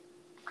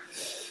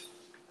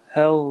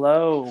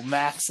Hello,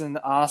 Max and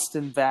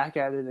Austin back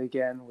at it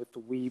again with the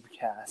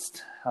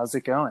Weebcast. How's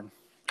it going?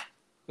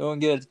 Going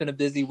good. It's been a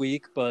busy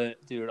week, but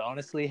dude,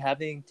 honestly,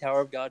 having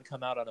Tower of God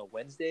come out on a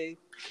Wednesday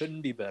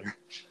couldn't be better.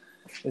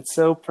 It's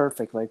so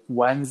perfect. Like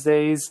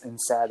Wednesdays and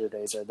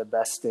Saturdays are the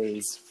best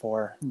days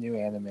for new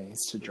animes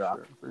to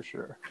drop. For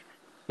sure.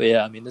 But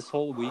yeah, I mean, this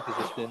whole week has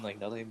just been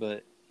like nothing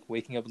but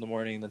waking up in the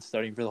morning, then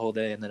studying for the whole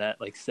day, and then at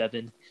like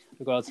 7,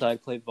 I go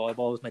outside, play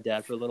volleyball with my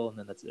dad for a little, and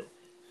then that's it.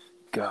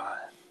 God,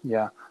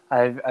 yeah.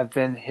 I've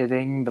been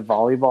hitting the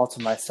volleyball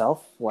to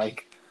myself,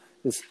 like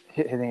just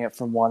hitting it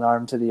from one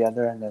arm to the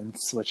other, and then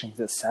switching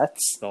to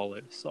sets.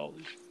 Solid.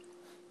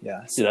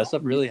 Yeah, Dude, that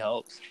stuff really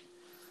helps.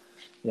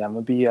 Yeah, I'm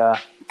gonna be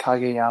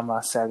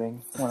Kageyama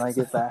setting when I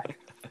get back.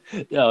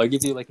 Yeah, I'll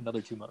give you like another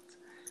 2 months.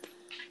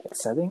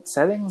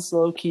 Setting's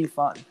low key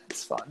fun.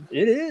 It's fun.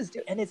 It is,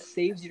 dude. And it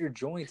saves your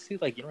joints too.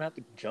 Like you don't have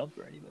to jump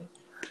or anything.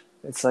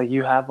 It's like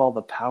you have all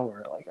the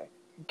power. Like I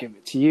can give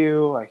it to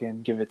you, I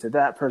can give it to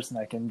that person,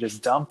 I can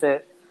just dump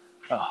it.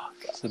 Oh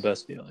God. It's the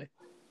best feeling.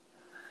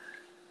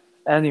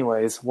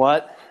 Anyways,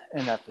 what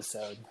an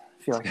episode.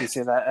 I feel like we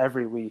say that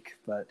every week,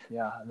 but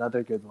yeah,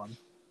 another good one.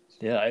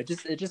 Yeah, it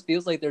just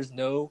feels like there's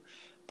no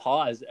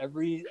pause.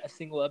 Every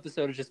single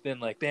episode has just been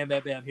like bam,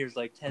 bam, bam. Here's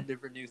like 10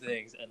 different new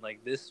things, and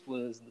like this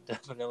was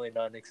definitely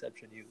not an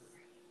exception either.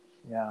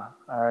 Yeah.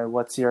 All right.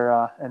 What's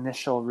your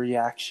initial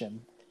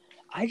reaction?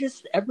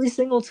 Every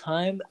single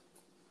time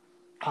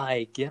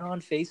I get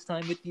on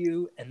FaceTime with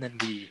you, and then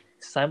we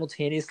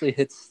simultaneously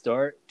hit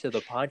start to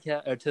the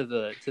podcast or to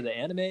the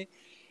anime,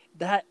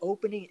 that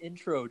opening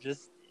intro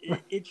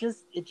it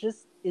just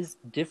is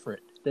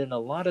different than a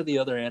lot of the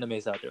other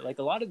animes out there. Like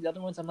a lot of the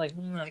other ones, I'm like,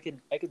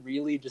 I could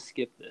really just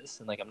skip this,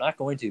 and like I'm not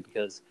going to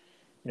because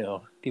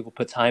people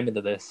put time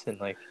into this and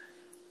like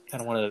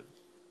kind of want to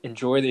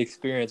enjoy the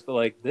experience. But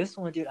like this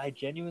one, dude, I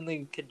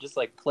genuinely could just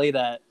like play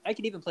that. I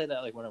could even play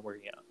that like when I'm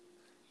working out.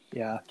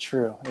 Yeah,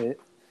 true.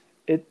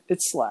 It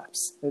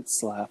slaps. It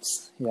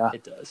slaps. Yeah.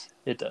 It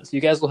does. You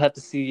guys will have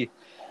to see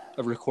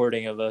a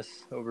recording of us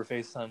over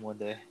FaceTime one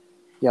day.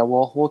 Yeah,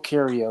 we'll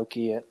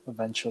karaoke it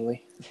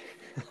eventually.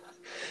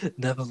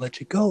 Never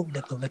let you go,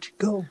 never let you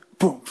go.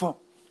 Boom, boom.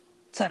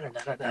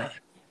 But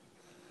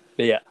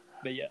yeah.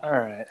 All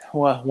right.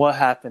 What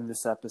happened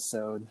this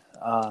episode?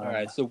 All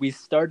right. So we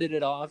started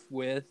it off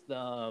with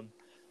what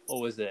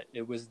was it?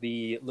 It was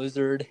the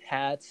Lizard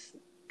Hats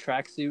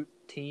tracksuit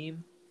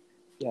team.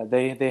 Yeah,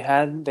 they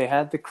had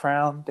the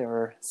crown. They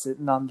were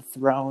sitting on the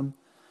throne,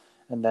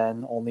 and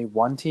then only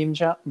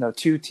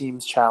two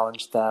teams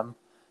challenged them.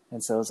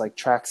 And so it was like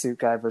tracksuit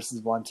guy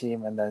versus one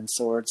team, and then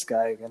swords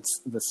guy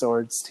against the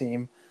swords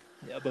team.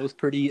 Yeah, both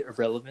pretty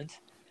irrelevant.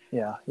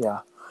 Yeah.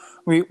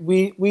 We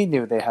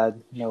knew they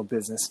had no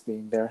business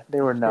being there. They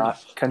were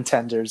not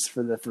contenders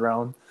for the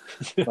throne.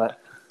 But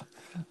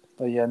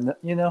yeah,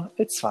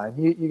 it's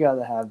fine. You got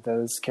to have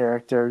those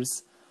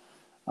characters.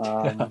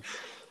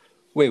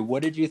 Wait,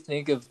 what did you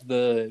think of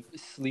the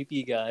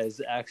sleepy guy's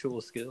actual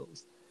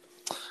skills?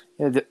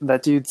 Yeah,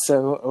 that dude's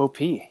so OP.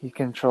 He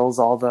controls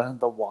all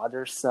the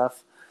water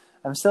stuff.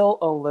 I'm still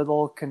a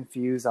little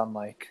confused on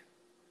like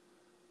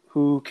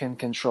who can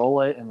control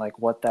it and like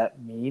what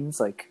that means.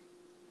 Like,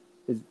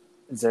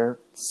 is there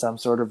some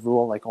sort of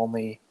rule like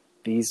only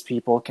these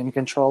people can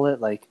control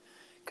it? Like,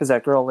 because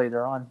that girl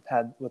later on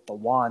had with the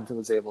wand who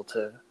was able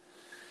to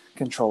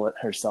control it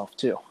herself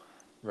too.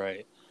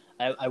 Right.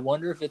 I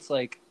wonder if it's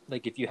like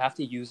if you have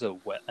to use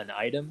an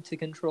item to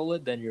control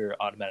it, then you're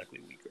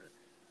automatically weaker.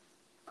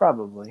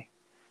 Probably,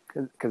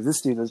 because this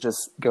dude was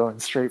just going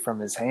straight from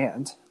his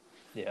hand.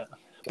 Yeah.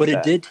 But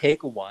it did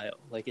take a while.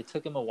 Like, it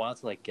took him a while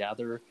to, like,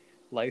 gather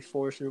life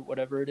force or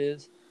whatever it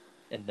is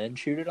and then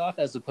shoot it off,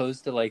 as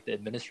opposed to, like, the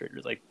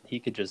administrator. Like,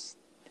 he could just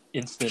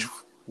instant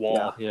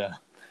wall. Yeah.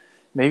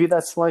 Maybe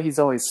that's why he's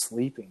always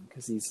sleeping,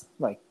 because he's,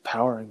 like,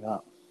 powering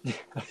up.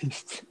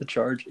 He's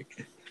charging.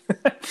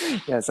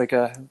 Yeah, it's like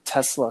a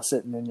Tesla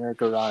sitting in your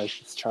garage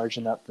just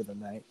charging up for the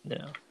night.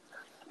 Yeah.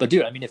 But,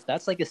 dude, I mean, if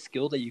that's, like, a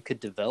skill that you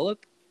could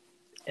develop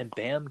and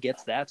Bam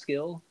gets that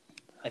skill...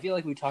 I feel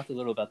like we talked a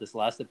little about this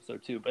last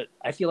episode too, but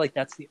I feel like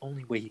that's the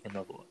only way he can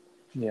level up.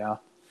 Yeah.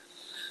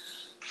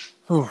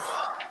 Whew.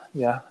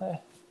 Yeah.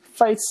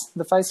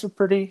 The fights were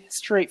pretty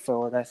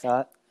straightforward, I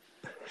thought.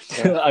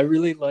 Yeah. I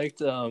really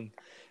liked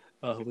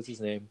what's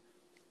his name?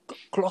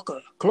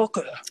 Clocker,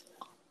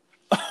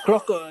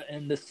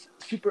 and the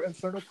Super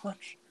Inferno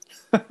Punch.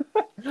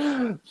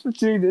 The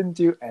dude didn't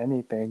do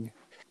anything.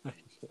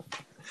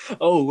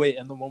 Oh wait,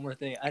 and the one more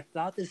thing. I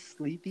thought this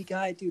sleepy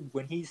guy, dude,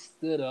 when he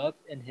stood up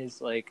and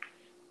his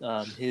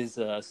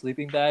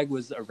sleeping bag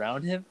was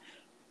around him,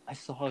 I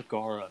saw a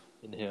Gaara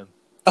in him.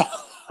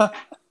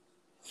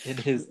 In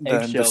his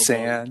eggshell. The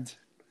sand.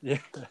 Yeah.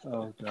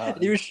 Oh god.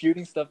 And he was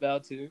shooting stuff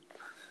out too,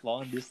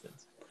 long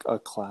distance. A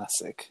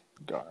classic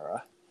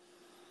Gaara.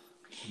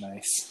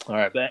 Nice. All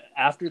right, but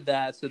after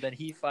that, so then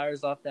he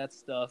fires off that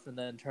stuff, and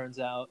then turns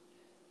out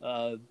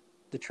the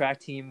track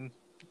team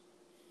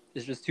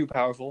is just too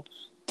powerful.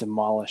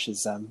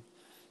 Demolishes them.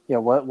 Yeah,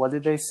 what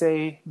did they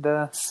say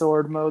the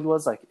sword mode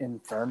was? Like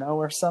Inferno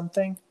or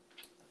something?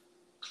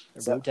 I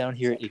wrote down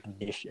here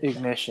ignition.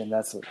 Ignition,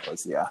 that's what it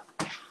was, yeah.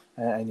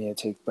 I need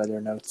to take better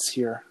notes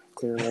here,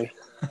 clearly.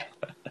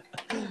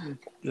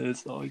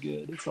 It's all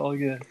good. It's all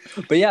good.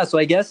 But yeah, so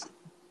I guess,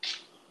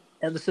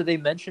 and so they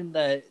mentioned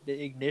that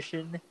the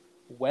ignition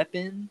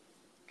weapon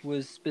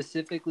was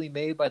specifically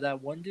made by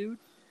that one dude.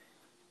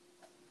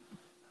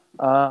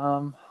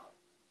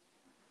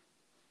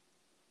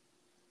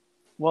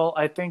 Well,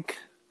 I think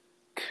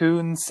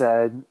Kuhn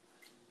said,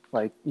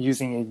 like,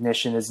 using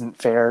ignition isn't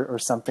fair or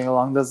something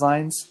along those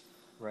lines.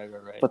 Right.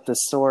 But the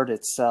sword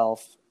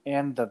itself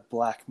and the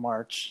Black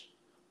March,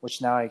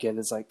 which now I get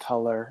is like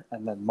color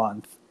and then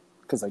month,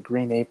 because like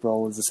Green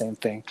April is the same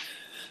thing.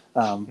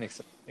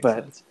 Makes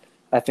but sense.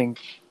 I think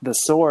the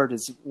sword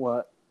is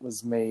what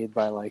was made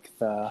by like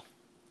the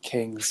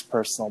king's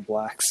personal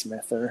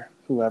blacksmith or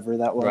whoever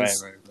that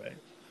was. Right.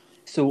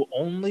 So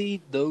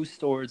only those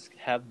swords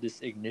have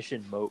this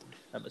ignition mode,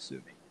 I'm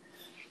assuming.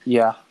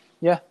 Yeah,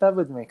 that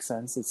would make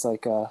sense. It's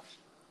like a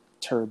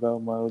turbo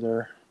mode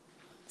or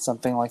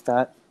something like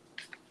that.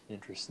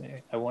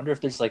 Interesting. I wonder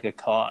if there's like a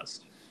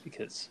cost,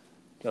 because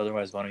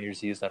otherwise why don't you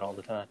just use that all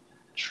the time?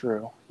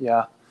 True,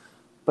 yeah.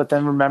 But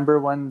then remember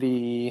when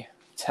the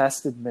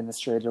test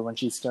administrator, when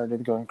she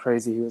started going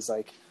crazy, he was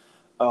like,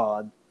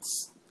 oh,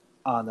 it's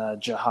on a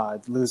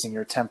jihad, losing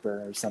your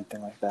temper or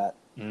something like that.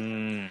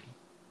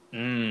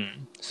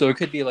 So it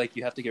could be like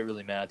you have to get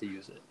really mad to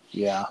use it.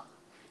 Yeah.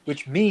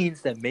 Which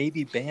means that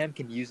maybe Bam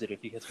can use it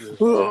if he gets really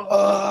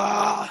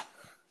mad.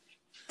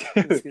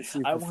 Dude,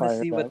 I want to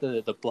see what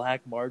the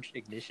Black March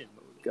ignition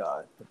mode is.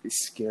 God, that'd be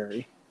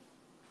scary.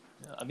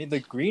 Yeah, I mean, the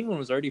green one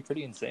was already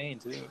pretty insane,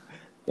 too.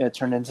 Yeah, it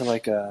turned into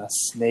like a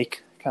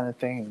snake kind of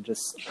thing and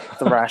just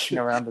thrashing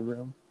around the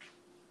room.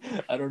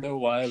 I don't know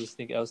why I was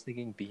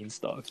thinking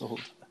beanstalk the whole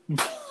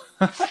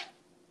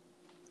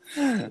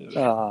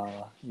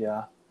time.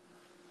 Yeah.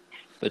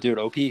 But dude,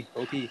 OP.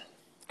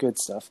 Good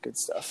stuff.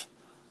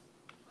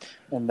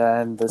 And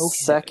then the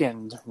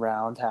second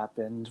round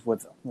happened when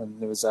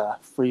there was a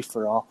free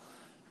for all.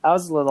 I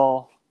was a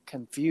little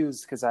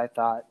confused because I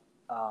thought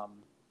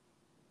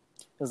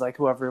it was like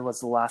whoever was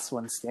the last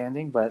one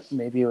standing, but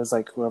maybe it was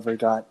like whoever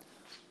got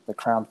the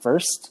crown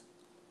first.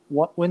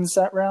 What wins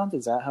that round?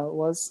 Is that how it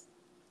was?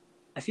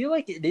 I feel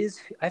like it is.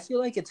 I feel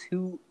like it's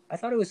who. I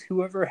thought it was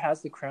whoever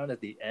has the crown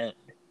at the end.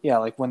 Yeah,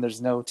 like when there's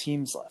no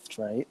teams left,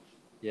 right?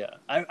 Yeah,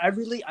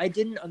 I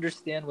didn't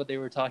understand what they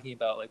were talking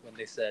about, like when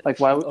they said, like,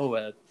 why?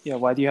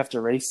 Why do you have to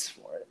race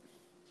for it?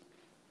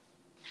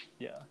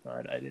 Yeah, all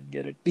right, I didn't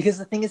get it because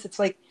the thing is, it's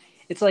like,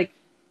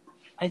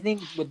 I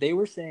think what they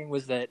were saying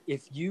was that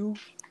if you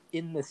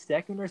in the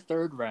second or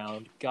third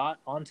round got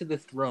onto the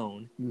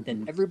throne,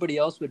 then everybody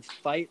else would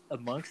fight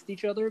amongst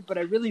each other. But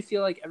I really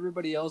feel like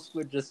everybody else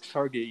would just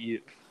target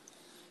you.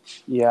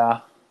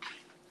 Yeah.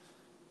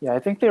 Yeah, I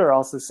think they were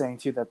also saying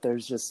too that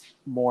there's just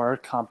more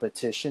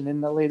competition in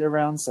the later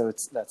rounds, so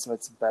that's why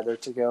it's better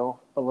to go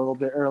a little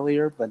bit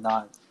earlier, but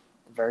not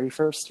the very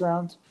first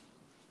round.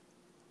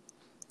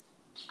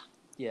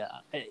 Yeah,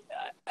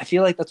 I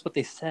feel like that's what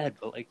they said,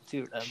 but like,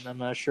 dude, I'm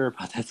not sure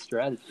about that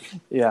strategy.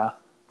 Yeah.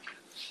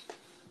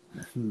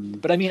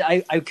 But I mean,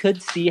 I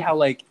could see how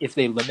like if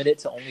they limit it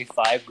to only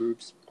 5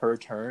 groups per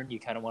turn, you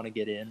kind of want to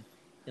get in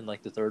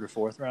like the third or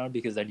fourth round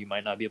because then you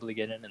might not be able to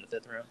get in the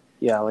fifth round.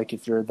 Yeah, like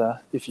if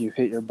you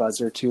hit your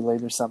buzzer too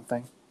late or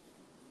something.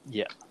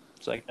 Yeah,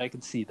 so I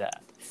could see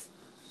that.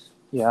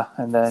 Yeah,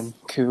 and then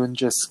Kuhn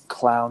just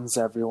clowns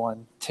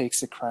everyone,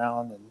 takes a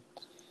crown, and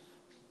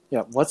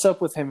yeah, what's up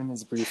with him in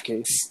his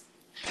briefcase?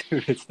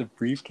 Dude, it's the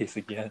briefcase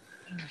again.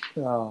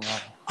 Oh.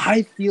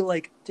 I feel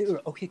like, dude,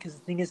 okay, because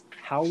the thing is,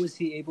 how was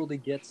he able to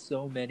get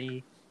so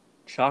many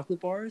chocolate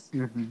bars?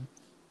 Mm-hmm.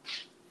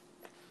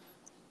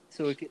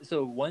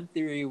 So one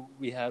theory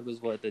we had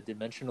was what, the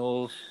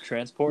dimensional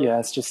transport? Yeah,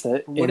 it's just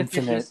an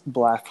infinite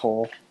black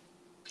hole.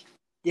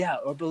 Yeah,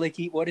 but like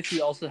what if he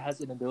also has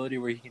an ability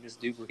where he can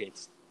just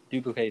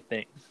duplicate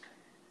things?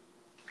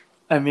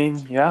 I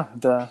mean, yeah,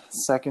 the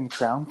second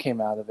crown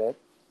came out of it,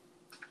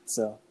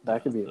 so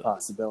that could be a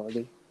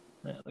possibility.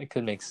 Yeah, that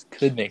could make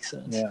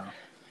sense. Yeah,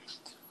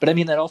 but I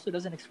mean that also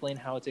doesn't explain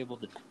how it's able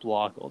to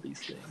block all these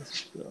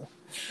things. So.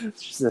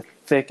 It's just a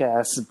thick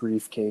ass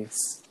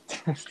briefcase.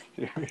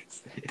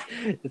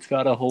 It's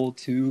got a whole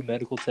 2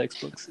 medical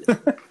textbooks in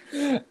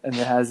it. And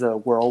it has a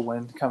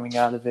whirlwind coming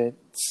out of it.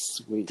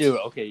 Sweet. Dude,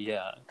 okay,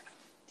 yeah.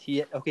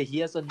 He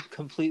has a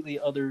completely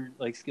other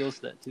like skill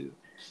set too.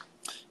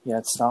 Yeah,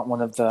 it's not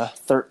one of the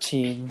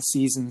 13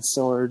 season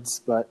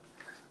swords, but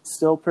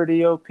still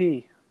pretty OP.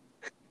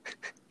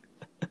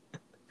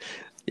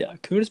 Yeah,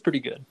 Kuhn is pretty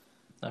good.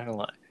 Not gonna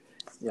lie.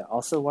 Yeah,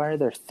 also, why are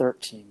there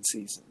 13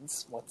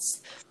 seasons?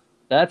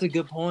 That's a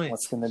good point.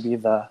 What's going to be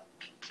the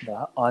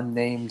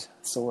unnamed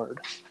sword?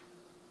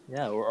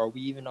 Yeah, or are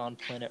we even on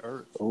planet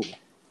Earth? Ooh.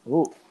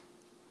 Whoa.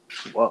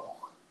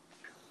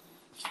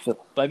 But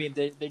I mean,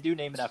 they do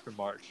name it after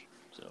March,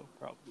 so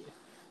probably.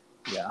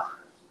 Yeah.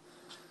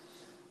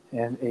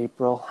 And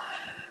April.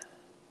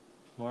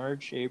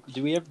 March, April.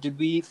 Did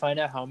we find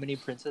out how many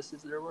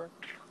princesses there were?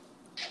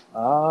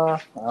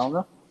 I don't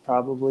know.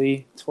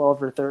 Probably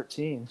 12 or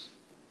 13.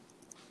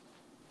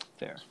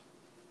 Fair.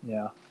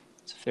 Yeah.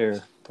 It's a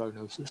fair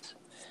prognosis.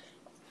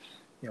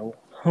 You know,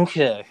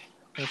 Okay.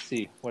 Let's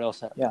see. What else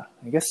happened? yeah.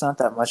 I guess not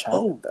that much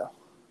happened though.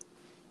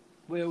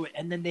 Wait.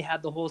 And then they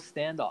had the whole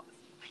standoff.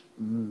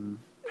 In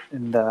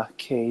the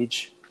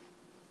cage.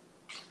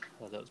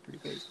 Oh, that was pretty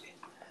crazy.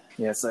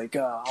 Yeah, it's like,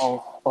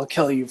 I'll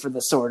kill you for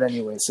the sword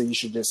anyway, so you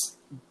should just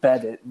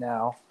bet it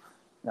now.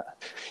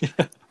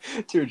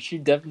 Dude, she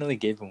definitely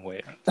gave him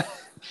way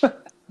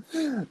up.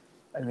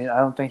 I mean, I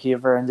don't think he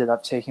ever ended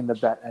up taking the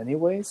bet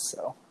anyways,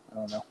 so I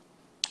don't know.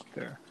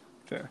 Fair.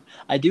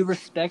 I do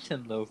respect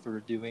him though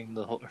for doing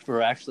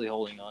for actually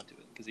holding on to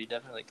it, because he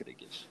definitely could have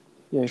given it.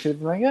 Yeah, he could have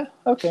been like, yeah,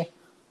 okay.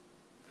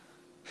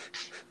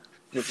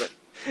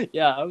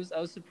 Yeah, I was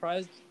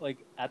surprised like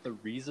at the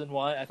reason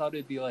why. I thought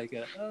it'd be like,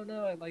 oh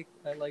no, I like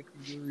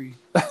Yuri.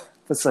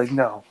 It's like,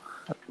 no.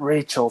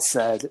 Rachel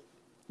said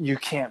you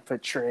can't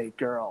betray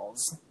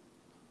girls.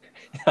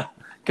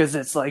 Because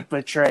it's like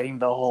betraying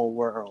the whole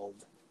world.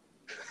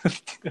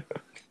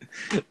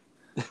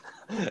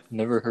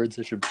 Never heard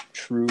such a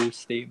true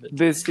statement.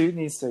 This dude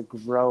needs to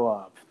grow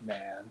up,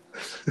 man.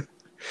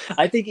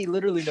 I think he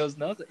literally knows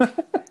nothing.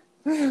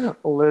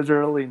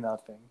 Literally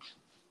nothing.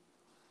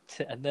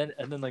 And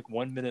then like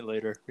 1 minute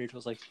later,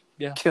 Rachel's like,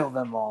 yeah, Kill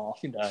them all.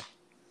 she can die.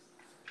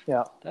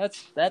 Yeah.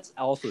 That's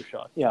also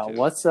shocking. Yeah, too.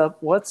 what's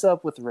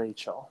up with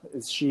Rachel?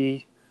 Is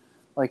she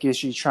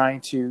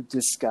trying to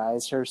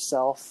disguise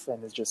herself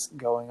and is just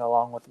going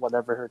along with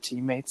whatever her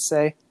teammates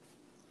say?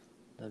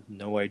 I have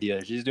no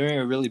idea. She's doing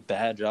a really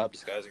bad job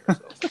disguising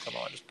herself. Like, come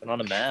on, just put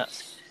on a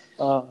mask.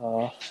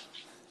 And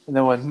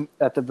then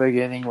at the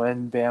beginning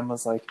when Bam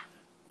was like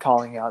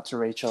calling out to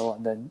Rachel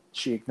and then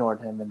she ignored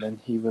him and then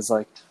he was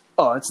like,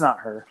 oh, it's not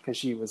her because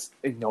she was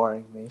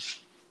ignoring me.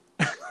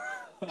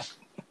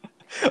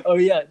 Oh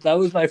yeah, that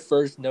was my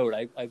first note.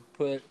 I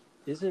put,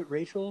 is it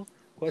Rachel?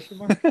 Question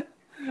mark.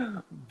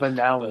 But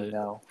now we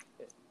know.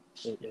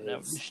 It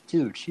is.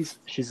 Dude, she's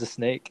a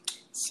snake.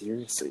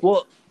 Seriously.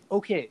 Well,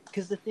 okay,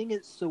 because the thing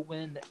is, so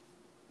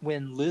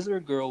when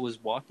Lizard Girl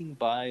was walking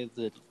by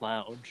the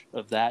lounge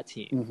of that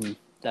team,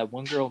 that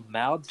one girl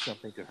mouthed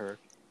something to her,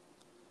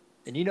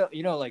 and you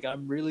know, like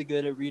I'm really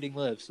good at reading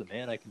lips, so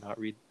man, I cannot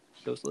read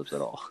those lips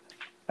at all.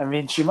 I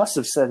mean, she must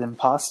have said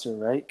imposter,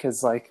 right?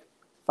 Because like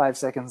 5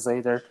 seconds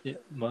later, they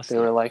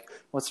were like,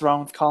 "What's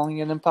wrong with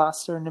calling an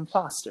imposter an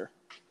imposter?"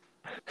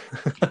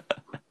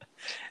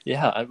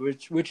 Yeah,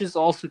 which is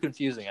also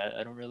confusing.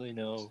 I don't really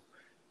know.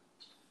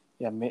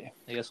 Yeah,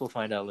 I guess we'll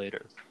find out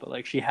later. But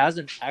like, she has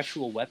an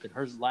actual weapon.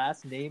 Her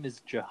last name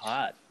is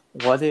Jihad.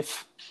 What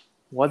if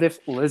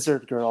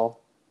Lizard Girl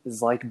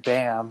is like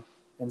Bam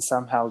and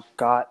somehow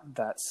got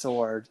that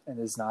sword and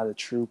is not a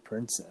true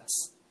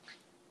princess?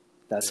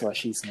 That's why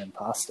she's an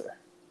imposter.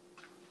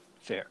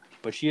 Fair,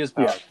 but she is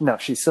powerful. Yeah, no,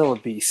 she's still a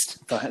beast.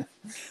 But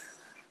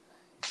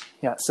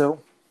yeah,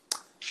 so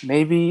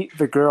maybe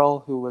the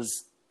girl who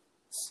was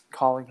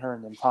calling her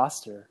an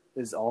imposter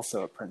is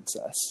also a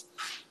princess.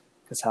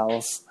 Because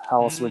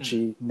how else would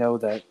she know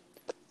that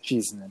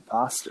she's an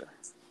imposter?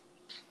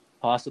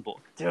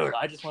 Possible. Dude,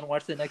 I just want to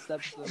watch the next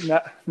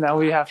episode. Now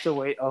we have to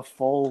wait a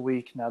full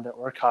week now that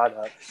we're caught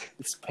up.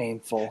 It's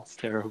painful. It's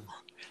terrible.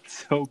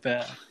 It's so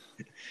bad.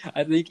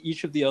 I think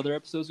each of the other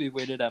episodes we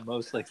waited at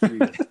most like 3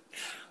 days.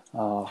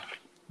 Oh,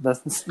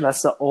 that's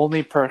the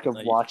only perk of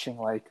watching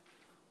like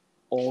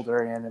older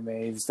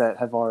animes that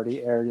have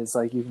already aired is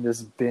like you can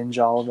just binge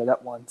all of it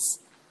at once.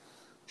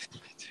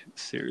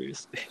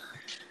 Seriously.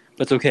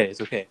 But it's okay.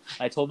 It's okay.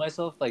 I told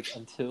myself like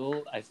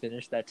until I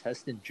finish that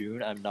test in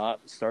June, I'm not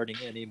starting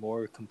any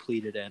more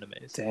completed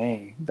animes.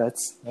 Dang,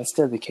 that's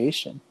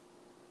dedication.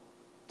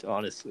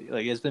 Honestly,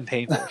 like it's been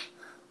painful.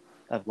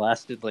 I've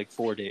lasted like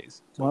 4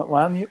 days.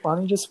 Why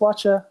don't you just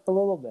watch a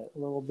little bit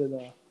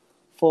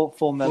of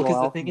Full Metal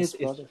Alchemist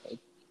Brotherhood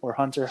or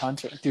Hunter x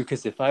Hunter? Dude,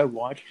 because if I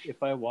watch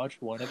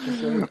one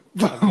episode,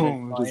 I'm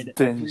gonna find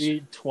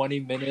every 20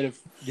 minute of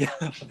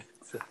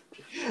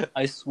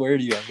I swear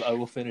to you, I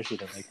will finish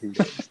it in like 3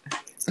 days,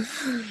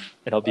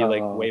 and I'll be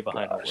like way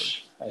behind on work.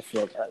 I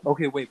feel that.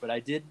 Okay, wait, but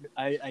I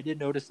did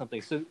notice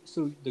something.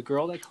 So the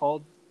girl that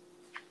called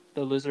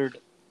the lizard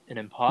an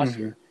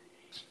imposter,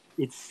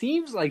 it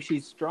seems like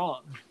she's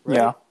strong, right?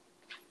 Yeah,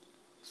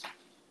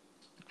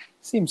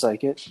 seems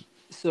like it.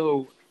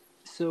 So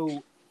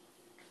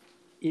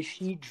is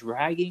she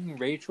dragging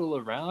Rachel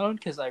around?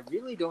 Because I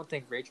really don't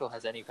think Rachel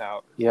has any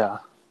power. Yeah,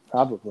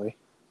 probably.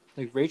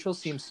 Like Rachel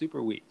seems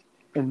super weak.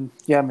 And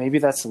yeah, maybe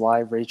that's why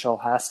Rachel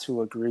has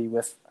to agree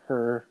with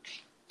her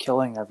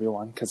killing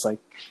everyone because like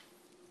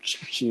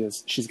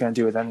she's gonna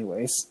do it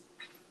anyways.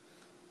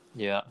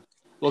 Yeah.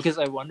 Well, because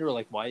I wonder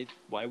like why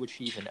would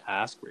she even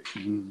ask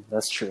Rachel?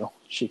 That's true.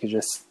 She could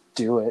just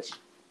do it.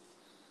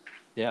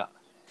 Yeah.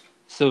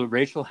 So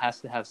Rachel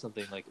has to have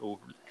something like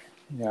over.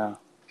 Yeah.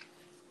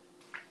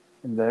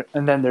 And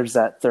then there's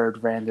that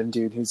third random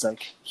dude who's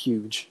like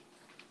huge.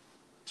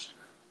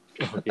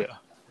 Oh yeah.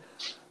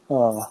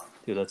 Oh.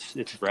 Dude,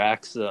 it's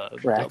Rax.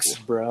 Rax,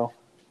 bro.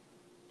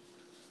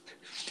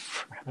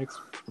 Rax,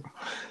 bro.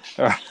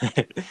 All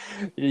right.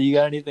 You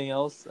got anything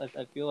else?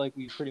 I feel like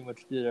we pretty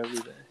much did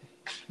everything.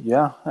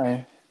 Yeah,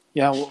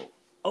 well,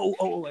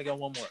 Oh, I got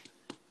one more.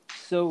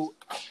 So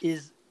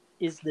is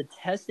the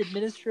test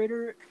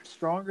administrator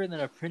stronger than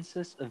a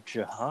princess of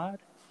jihad?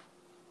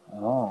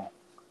 oh,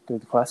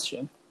 good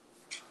question.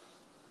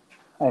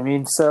 I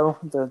mean, so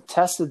the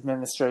test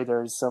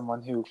administrator is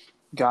someone who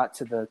got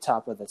to the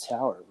top of the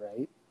tower,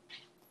 right?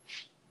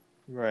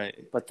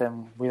 Right. But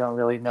then we don't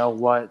really know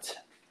what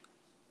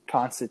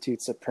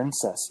constitutes a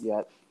princess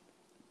yet.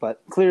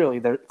 But clearly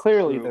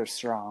they're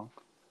strong.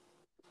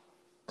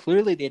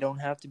 Clearly they don't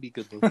have to be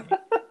good looking.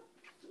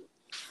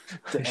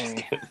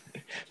 Dang.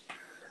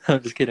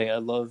 I'm just kidding. I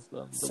love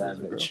the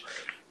Savage.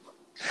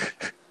 Lizard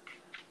Girl.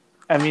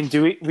 I mean,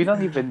 we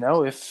don't even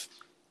know if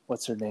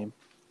what's her name?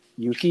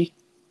 Yuki?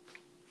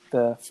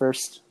 The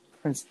first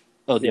prince.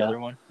 Oh, the other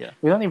one? Yeah.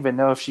 We don't even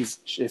know if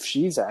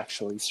she's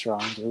actually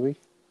strong, do we?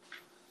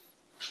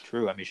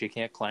 True. I mean, she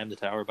can't climb the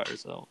tower by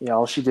herself. Yeah,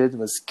 all she did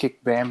was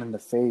kick Bam in the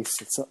face.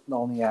 It's the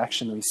only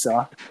action we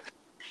saw.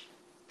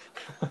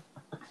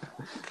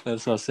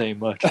 That's not saying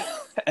much.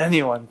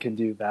 Anyone can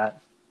do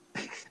that.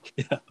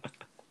 Yeah.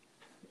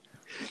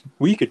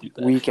 We could do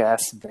that. Weak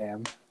ass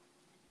Bam.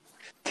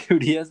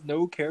 Dude, he has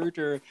no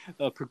character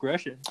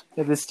progression.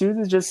 Yeah, this dude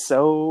is just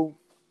so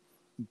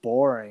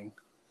boring.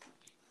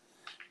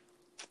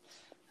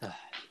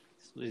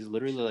 He's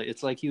literally like,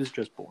 it's like he was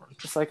just born.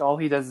 It's like all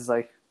he does is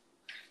like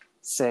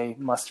say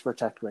must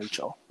protect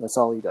Rachel. That's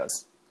all he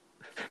does.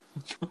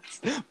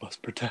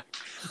 Must protect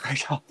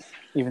Rachel.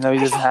 Even though he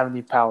doesn't have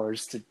any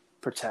powers to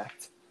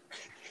protect.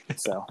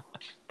 So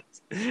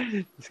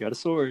he's got a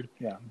sword.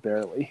 Yeah,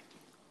 barely.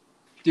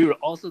 Dude,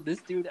 also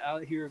this dude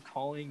out here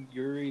calling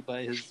Yuri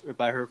by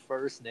her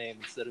first name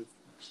instead of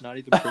not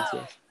even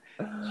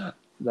princess.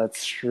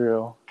 That's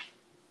true.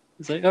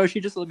 It's like, oh, she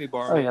just let me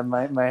borrow. Oh yeah,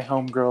 my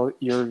homegirl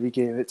Yuri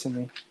gave it to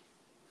me.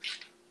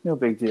 No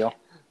big deal.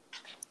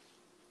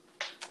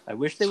 I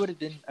wish they would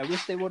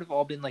have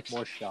all been like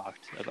more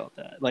shocked about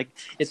that. Like,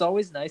 it's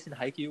always nice in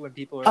Haikyuu when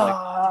people are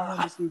like,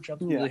 damn, this dude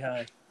jumped really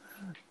high.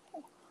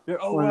 They're,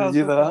 when they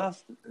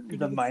do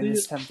the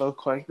minus tempo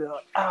quick, they're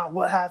like,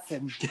 what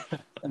happened?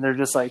 And they're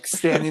just like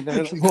standing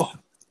there like,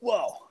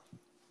 whoa.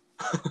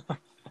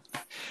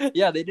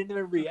 Yeah, they didn't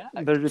even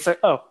react. They're just like,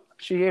 oh,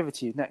 she gave it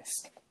to you.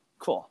 Nice.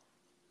 Cool.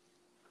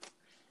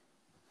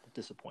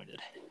 Disappointed.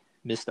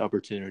 Missed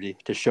opportunity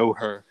to show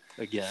her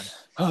again.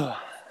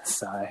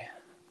 Sigh.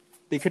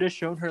 They could have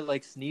shown her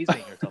like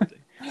sneezing or something.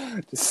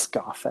 Just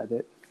scoff at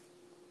it.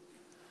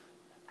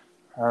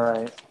 All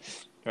right.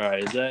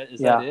 Is that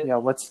it? Yeah.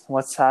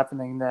 What's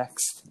happening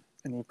next?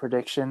 Any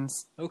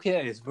predictions?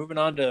 Okay, so moving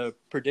on to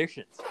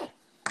predictions.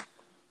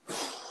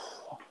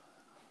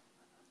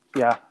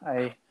 Yeah,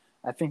 I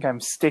think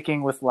I'm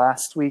sticking with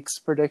last week's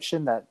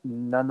prediction that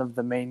none of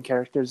the main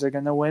characters are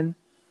gonna win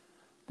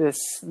this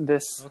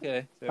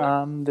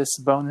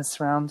bonus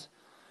round,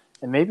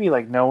 and maybe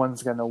like no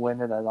one's gonna win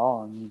it at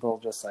all, and they'll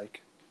just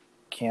like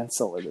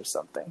cancel it or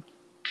something.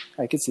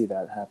 I could see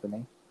that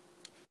happening.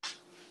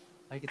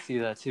 I could see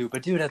that too,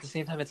 but dude, at the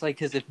same time, it's like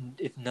because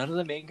if none of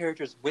the main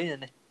characters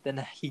win,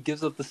 then he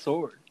gives up the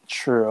sword.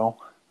 True,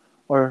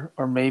 or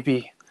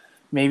maybe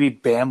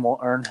Bam will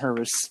earn her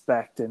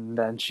respect, and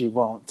then she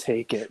won't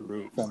take it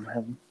from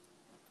him.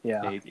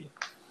 Yeah, maybe.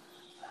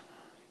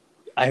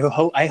 I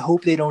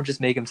hope they don't just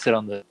make him sit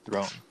on the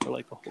throne for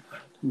like the whole time.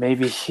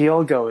 Maybe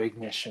he'll go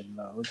ignition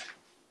mode.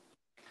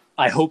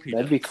 I hope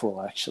That'd be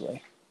cool,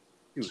 actually.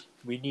 Dude,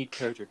 we need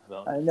character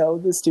development. I know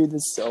this dude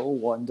is so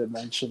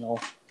one-dimensional.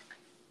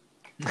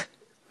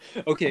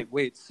 Okay,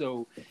 wait.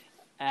 So,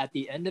 at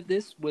the end of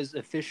this was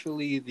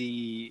officially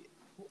the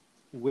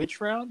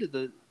which round?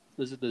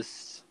 Was it the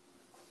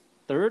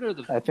third or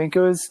the? I think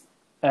it was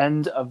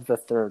end of the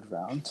third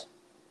round.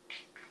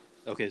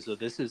 Okay, so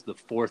this is the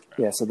fourth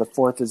round. Yeah, so the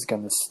fourth is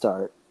going to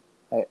start.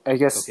 I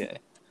guess okay.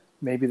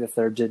 Maybe the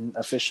third didn't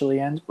officially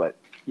end, but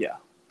yeah.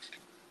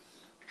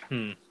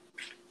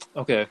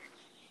 Okay.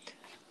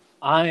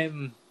 I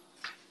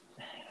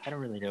don't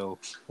really know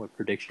what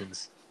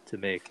predictions to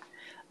make.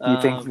 You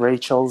think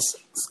Rachel's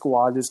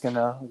squad is going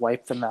to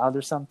wipe them out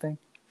or something?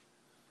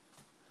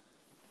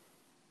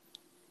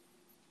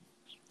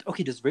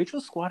 Okay, does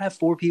Rachel's squad have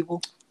 4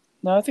 people?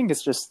 No, I think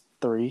it's just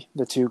 3.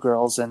 The 2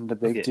 girls and the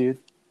big dude.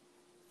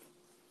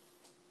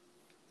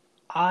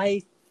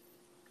 I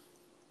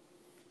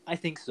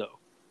think so.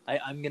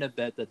 I'm going to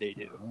bet that they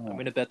do. Oh. I'm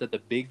going to bet that the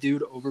big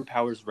dude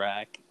overpowers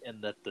Rack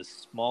and that the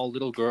small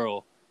little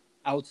girl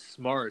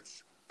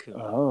outsmarts Kun.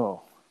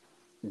 Oh,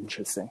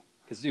 interesting.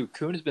 Because, dude,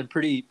 Kun has been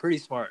pretty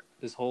smart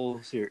this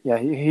whole series. Yeah,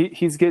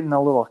 he's getting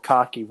a little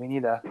cocky. We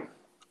need to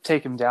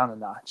take him down a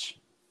notch.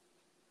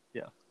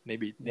 Yeah,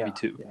 maybe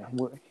 2.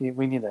 Yeah,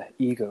 we need to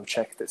ego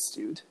check this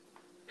dude.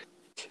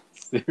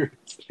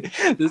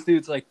 Seriously. This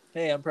dude's like,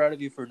 hey, I'm proud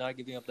of you for not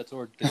giving up that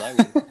sword because I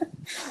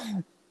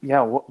would.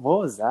 Yeah, what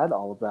was that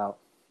all about?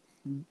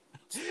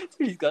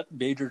 He's got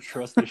major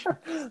trust issues.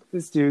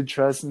 This dude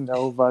trusts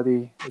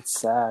nobody. It's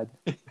sad.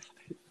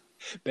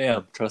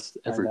 Bam, trust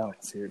everyone. I know,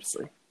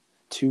 seriously.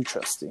 Too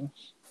trusting.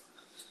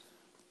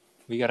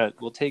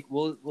 We'll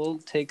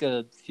take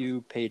a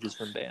few pages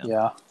from Bam.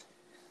 Yeah.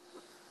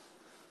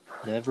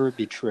 Never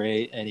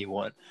betray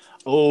anyone.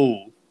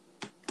 Oh,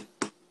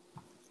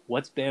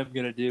 what's Bam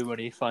gonna do when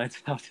he finds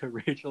out that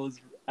Rachel is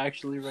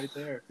actually right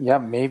there? Yeah,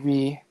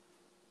 maybe.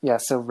 Yeah,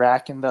 so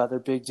Rack and the other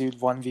big dude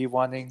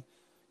 1v1ing.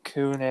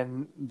 Kun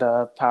and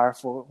the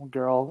powerful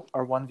girl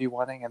are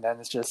 1v1ing, and then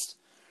it's just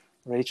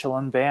Rachel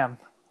and Bam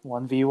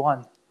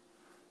 1v1.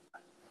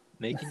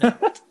 Making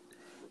out.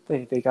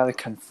 They got to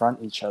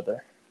confront each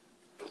other.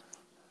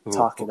 Ooh,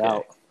 Talk it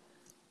out.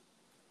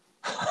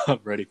 I'm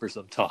ready for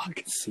some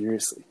talk.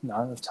 Seriously,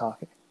 not enough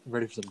talking. I'm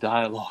ready for some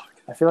dialogue.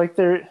 I feel like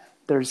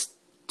there's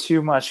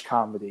too much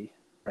comedy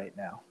right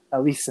now,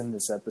 at least in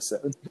this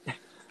episode.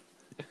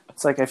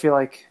 It's like I feel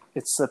like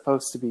it's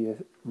supposed to be a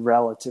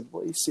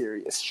relatively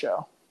serious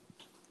show.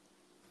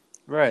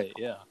 Right,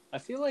 yeah. I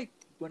feel like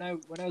when I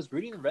was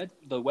reading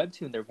the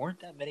webtoon, there weren't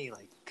that many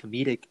like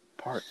comedic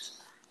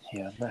parts.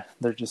 Yeah,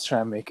 they're just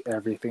trying to make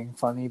everything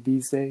funny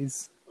these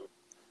days.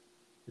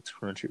 It's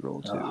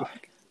Crunchyroll too. Oh.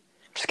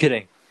 Just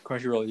kidding.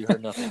 Crunchyroll, you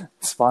heard nothing.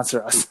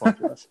 Sponsor us.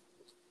 Sponsor us.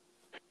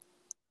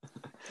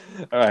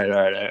 All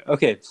right.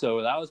 Okay,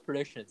 so that was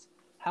predictions.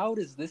 How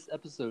does this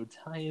episode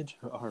tie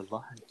into our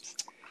lives?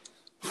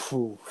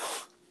 Ooh.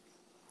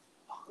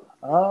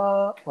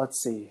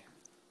 Let's see.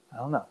 I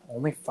don't know.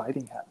 Only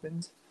fighting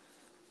happened.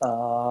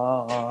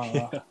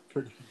 Yeah,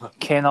 pretty much.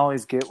 Can't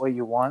always get what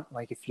you want.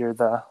 Like if you're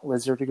the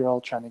lizard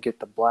girl trying to get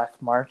the Black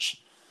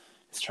March,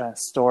 just trying to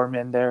storm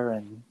in there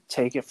and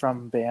take it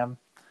from Bam.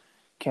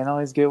 Can't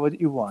always get what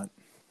you want.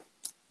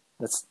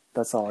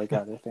 That's all I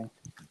got, I think.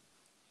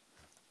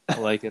 I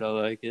like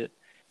it.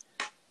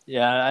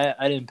 Yeah,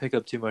 I didn't pick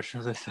up too much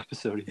from this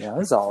episode. Yeah, it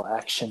was all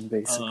action,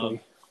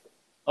 basically.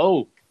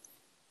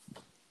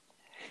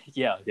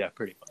 Yeah,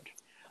 pretty much.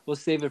 We'll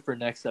save it for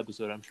next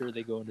episode. I'm sure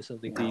they go into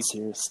something deep.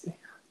 Seriously.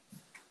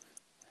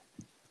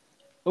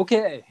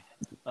 Okay.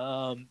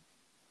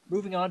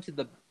 Moving on to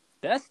the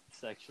best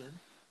section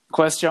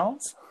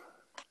Questions?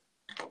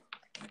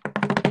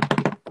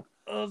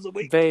 of the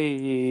week.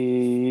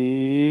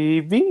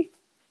 Baby?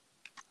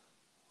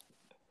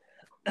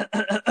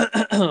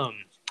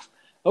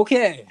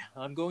 Okay,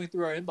 I'm going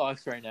through our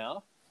inbox right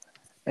now.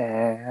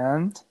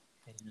 And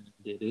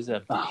it is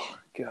empty. oh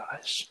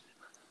gosh.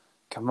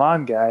 Come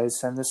on, guys,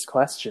 send us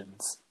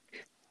questions.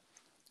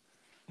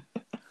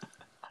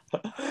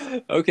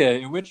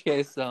 Okay, in which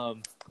case,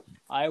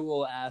 I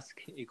will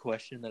ask a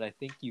question that I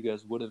think you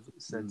guys would have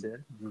sent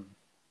in.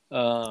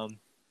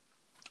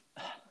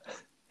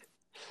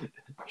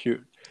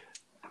 Shoot.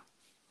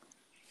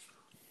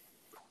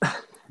 I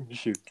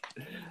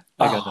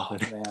got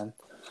nothing. Man.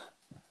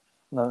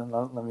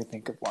 Let me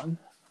think of one.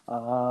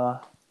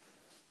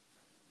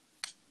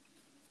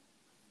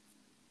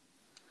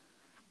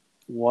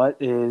 What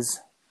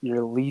is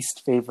your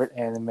least favorite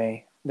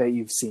anime that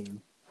you've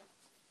seen?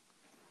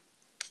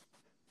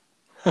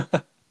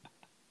 I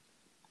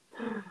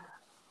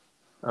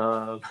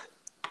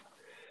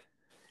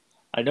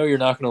know you're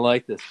not gonna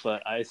like this,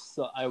 but I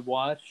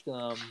watched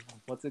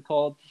what's it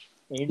called?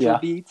 Angel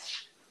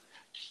Beats.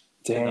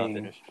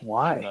 Dang,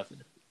 why?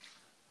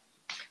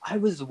 I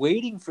was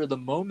waiting for the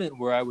moment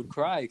where I would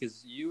cry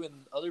because you and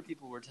other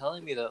people were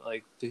telling me that,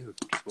 like, dude,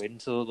 just wait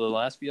until the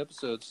last few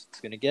episodes.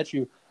 It's gonna get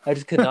you. I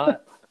just could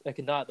not. I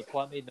could not. The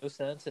plot made no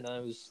sense, and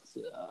I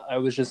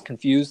was just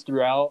confused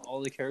throughout.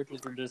 All the characters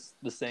were just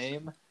the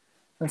same.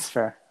 That's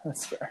fair.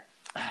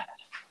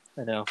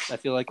 I know. I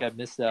feel like I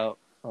missed out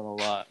on a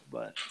lot,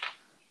 but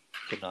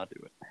could not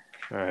do it.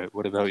 All right.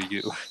 What about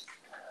you?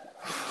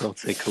 Don't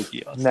say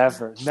Kokiya.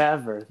 Never.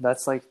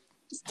 That's like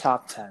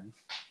top 10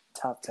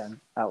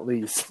 at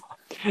least.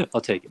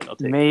 I'll take it.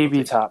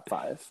 Maybe top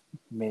 5.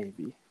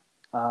 Maybe.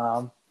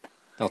 I'll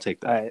take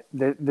that. All right.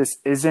 This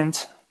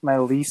isn't my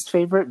least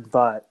favorite,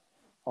 but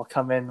I'll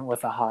come in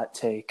with a hot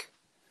take.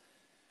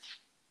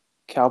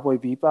 Cowboy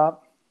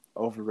Bebop,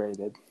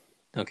 overrated.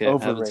 Okay, I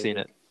haven't seen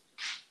it.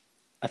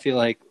 I feel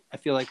like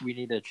we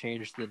need to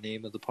change the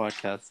name of the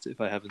podcast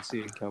if I haven't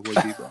seen Cowboy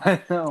Bebop.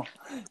 I know.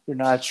 You're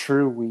not a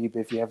true weeb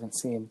if you haven't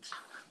seen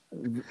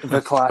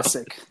the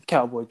classic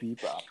Cowboy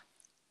Bebop.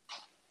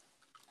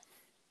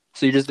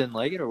 So you just didn't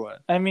like it or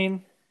what? I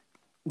mean,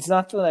 it's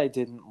not that I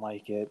didn't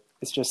like it.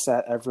 It's just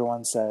that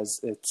everyone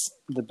says it's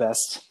the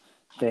best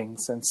thing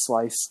since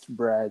sliced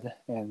bread,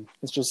 and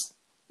it's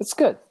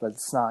good, but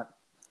it's not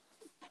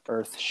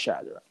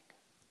earth-shattering.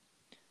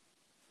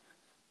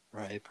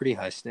 Right, pretty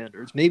high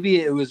standards.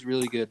 Maybe it was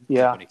really good.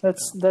 Yeah,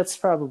 that's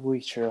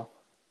probably true.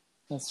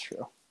 That's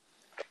true.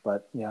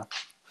 But yeah,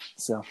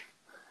 so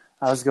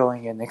I was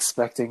going in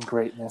expecting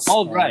greatness.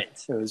 All right,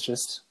 it was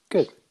just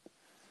good.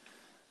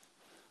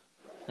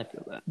 I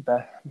feel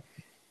that.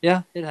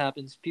 Yeah, it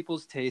happens.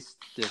 People's tastes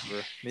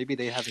differ. Maybe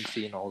they haven't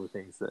seen all the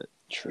things that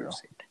True. you've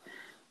seen.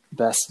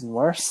 Best and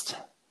worst.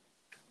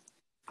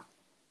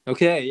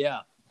 Okay,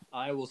 yeah.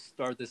 I will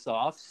start this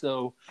off.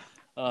 So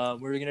we're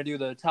going to do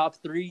the top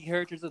 3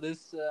 characters of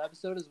this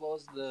episode as well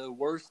as the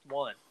worst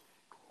one.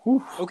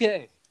 Whew.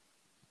 Okay,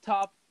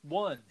 top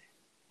 1.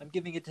 I'm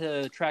giving it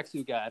to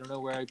Tracksuit Guy. I don't know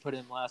where I put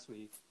him last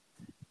week.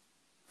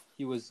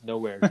 he was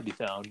nowhere to be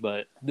found.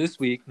 But this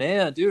week,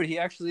 man, dude, he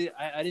actually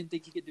I didn't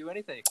think he could do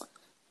anything.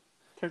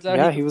 Turns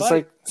out he was fight.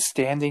 like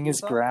standing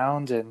his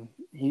ground, and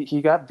he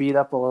got beat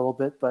up a little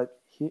bit, but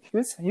he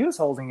was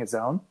holding his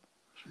own.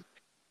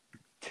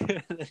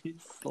 Then he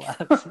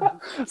slaps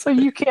him. So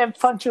you can't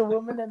punch a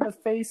woman in the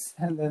face,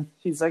 and then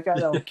he's like, I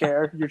don't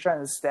care, you're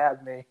trying to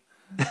stab me.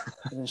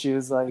 And she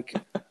was like,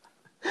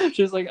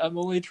 She's like, I'm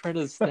only trying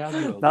to stab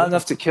you. Not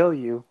enough to kill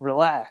you,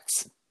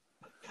 relax.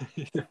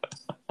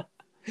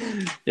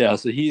 Yeah,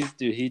 so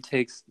he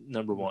takes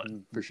number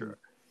one for sure.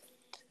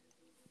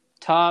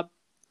 Top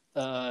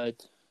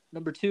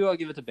number two, I'll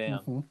give it to Bam.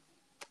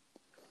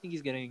 I think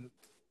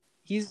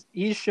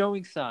he's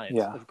showing signs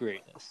of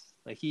greatness.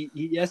 Like he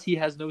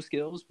has no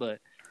skills, but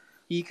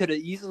he could have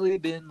easily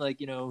been like,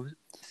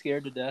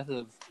 scared to death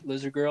of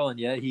Lizard Girl, and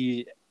yet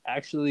he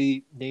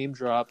actually name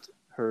dropped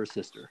her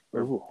sister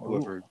or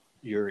whoever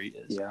Yuri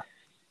is. Yeah.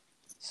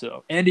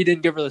 So, and he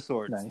didn't give her the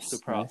sword. Nice. So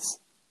props. Nice.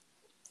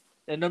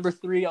 And number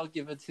three, I'll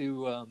give it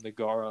to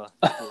Megara.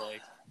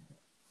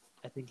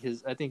 I think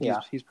he's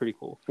pretty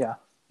cool. Yeah.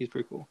 He's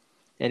pretty cool.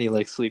 And he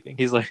likes sleeping.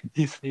 He's like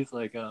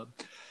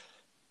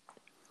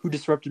who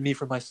disrupted me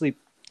from my sleep?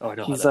 Oh, I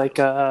know. He's like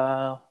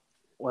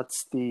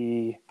what's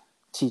the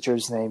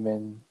teacher's name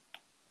in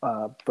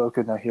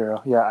Boku no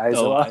Hero? Yeah,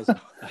 Aizo.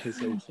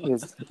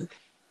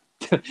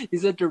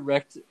 He's a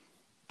directly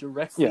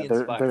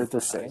inspired. They're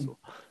the same. Aizo.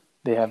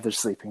 They have their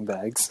sleeping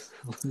bags.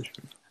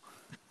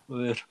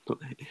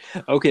 Literally.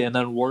 Okay, and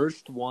then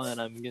worst one,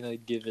 I'm gonna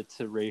give it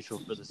to Rachel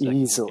for the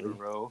second week in a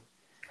row.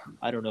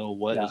 I don't know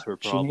what is her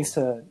problem. She needs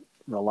to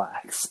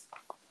relax.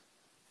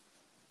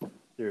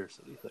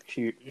 Seriously, like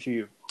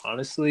she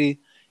honestly,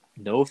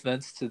 no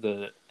offense to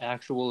the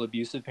actual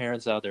abusive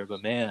parents out there,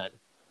 but man,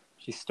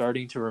 she's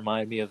starting to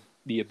remind me of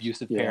the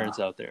abusive parents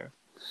out there.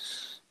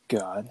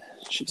 God,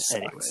 she sucks.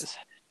 Anyways.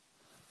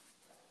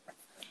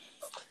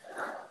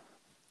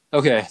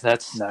 Okay,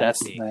 that's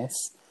me.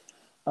 Nice.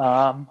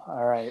 All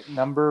right,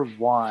 number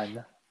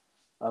one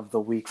of the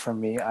week for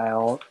me,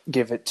 I'll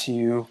give it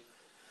to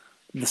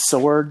the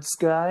swords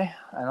guy.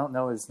 I don't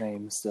know his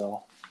name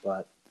still,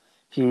 but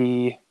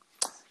he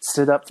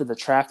stood up for the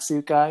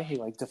tracksuit guy. He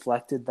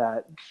deflected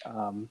that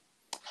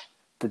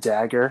the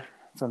dagger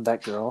from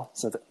that girl,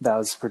 so that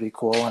was pretty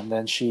cool. And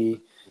then he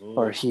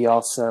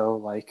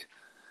also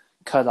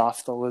cut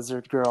off the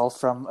lizard girl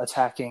from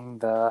attacking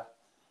the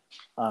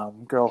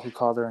girl who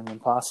called her an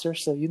imposter.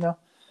 So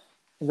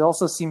it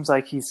also seems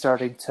like he's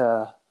starting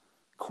to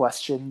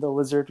question the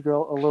lizard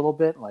girl a little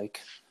bit.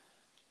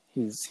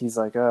 He's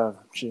like, oh,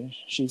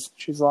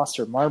 she's lost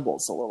her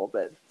marbles a little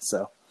bit.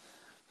 So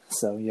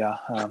yeah.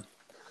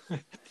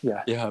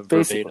 Yeah,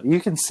 basically, verbatim. you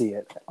can see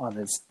it on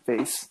his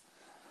face.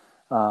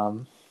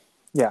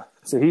 Yeah,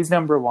 so he's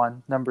number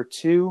one. Number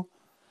two,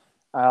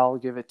 I'll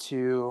give it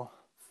to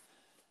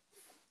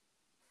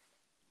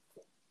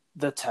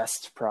the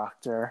test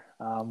proctor.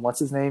 What's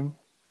his name?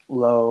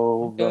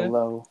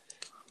 Leroy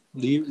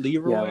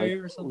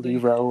or something?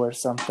 Leroy or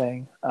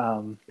something.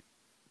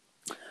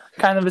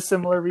 Kind of a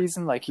similar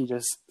reason. He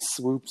just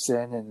swoops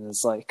in and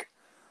is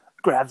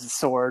grabs a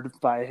sword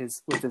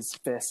with his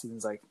fist and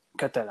is like,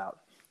 cut that out.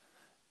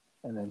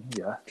 And then,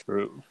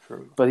 True.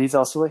 But he's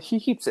also he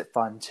keeps it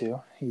fun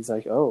too. He's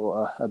like,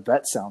 oh, a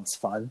bet sounds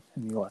fun.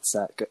 And he lets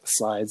that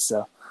slide,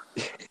 so.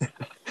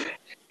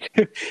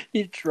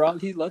 He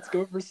lets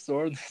go of her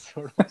sword, the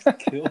sword almost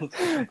kills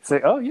him. It's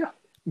like, oh yeah,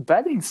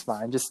 betting's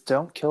fine, just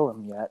don't kill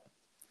him yet.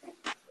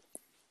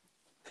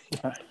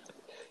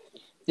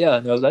 Yeah,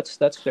 no, that's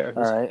fair.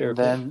 All right, and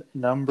then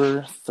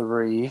number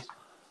three,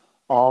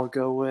 I'll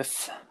go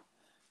with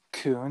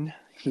Kun.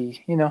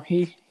 He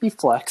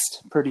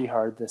flexed pretty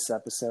hard this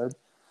episode,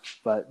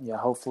 but yeah,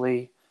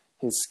 hopefully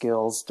his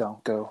skills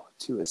don't go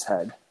to his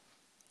head.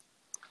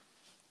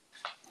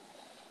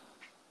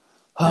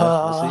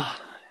 We'll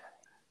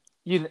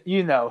see.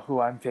 You know who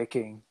I'm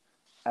picking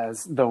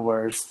as the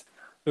worst.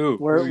 Ooh,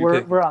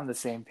 we're on the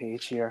same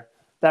page here.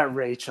 That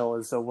Rachel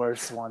is the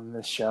worst one in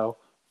this show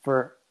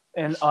for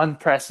an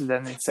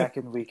unprecedented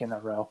second week in a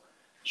row.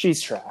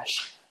 She's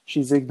trash.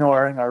 She's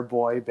ignoring our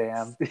boy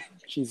Bam.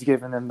 She's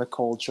giving him the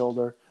cold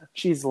shoulder.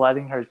 She's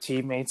letting her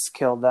teammates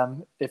kill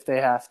them if they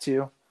have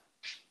to.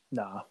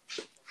 Nah,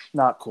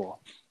 not cool.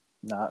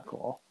 Not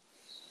cool.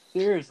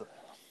 Seriously,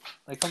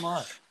 come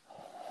on.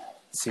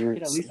 Seriously,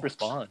 you can at least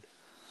respond.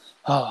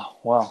 Oh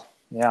well,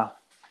 yeah.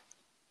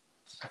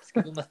 Let's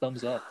give him a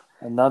thumbs up.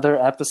 Another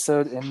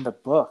episode in the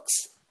books.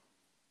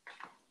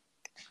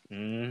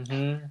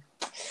 Mm-hmm.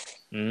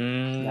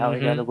 Now we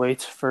gotta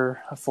wait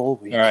for a full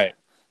week. All right.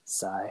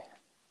 Sigh.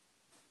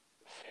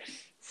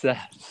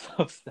 Sad.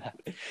 So sad.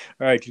 All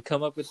right, you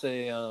come up with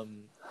a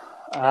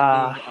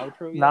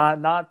outro yet?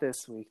 Not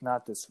this week.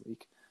 Not this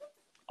week.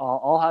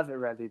 I'll have it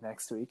ready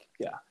next week.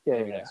 Yeah.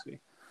 Next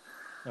week.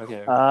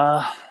 Okay.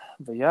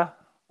 But yeah,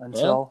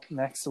 until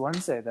next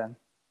Wednesday then.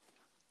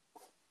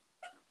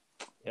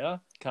 Yeah.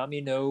 Kami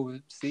no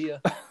see ya.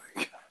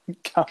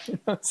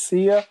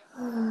 See ya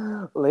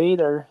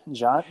later,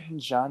 John.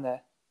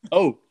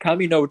 Oh,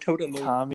 Kami no Totoro.